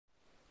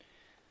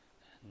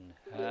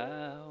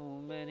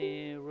How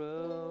many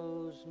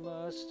roads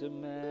must a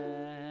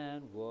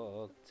man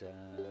walk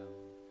down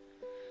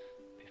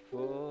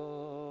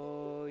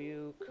before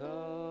you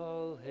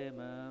call him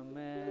a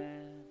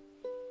man?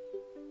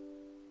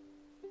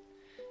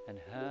 And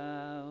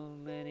how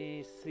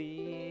many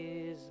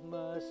seas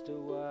must a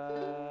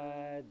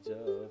white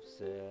dove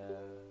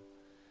sail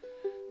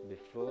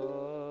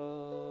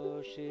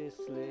before she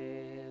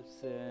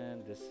slips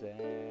in the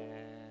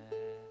sand?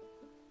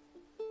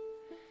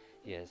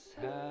 Yes,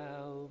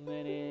 how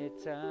many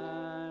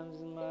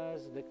times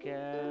must the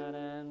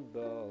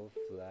cannonball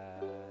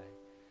fly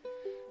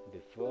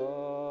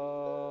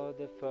before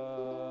the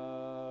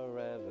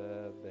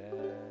forever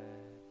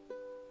bend?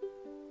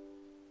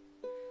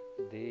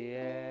 The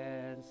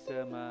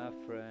answer, my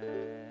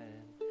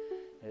friend,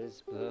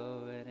 is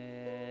blowing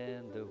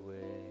in the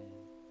wind.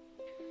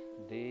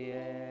 The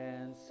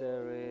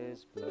answer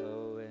is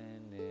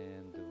blowing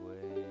in the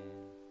wind.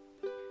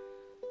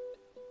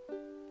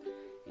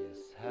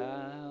 Yes,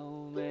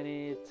 how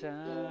many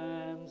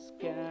times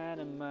can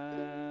a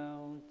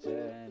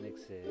mountain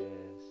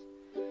exist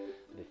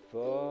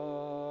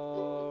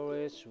before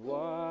it's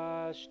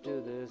washed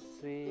to the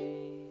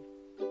sea?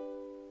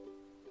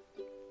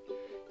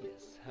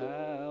 Yes,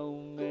 how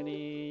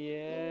many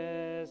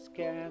years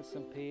can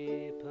some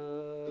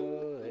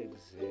people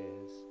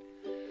exist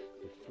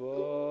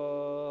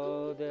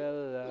before they're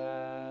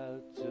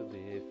allowed to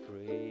be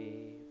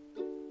free?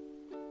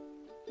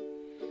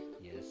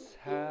 Yes,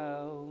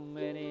 how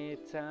many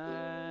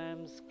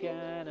times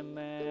can a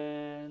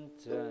man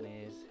turn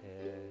his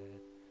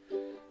head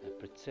and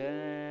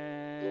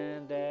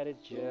pretend that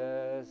it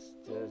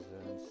just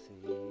doesn't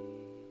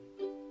see?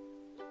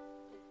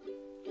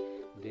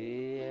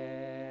 The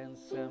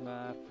answer,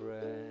 my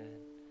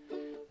friend,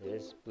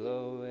 is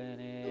blowing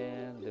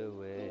in the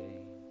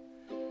wind.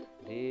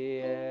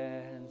 The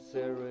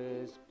answer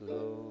is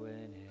blowing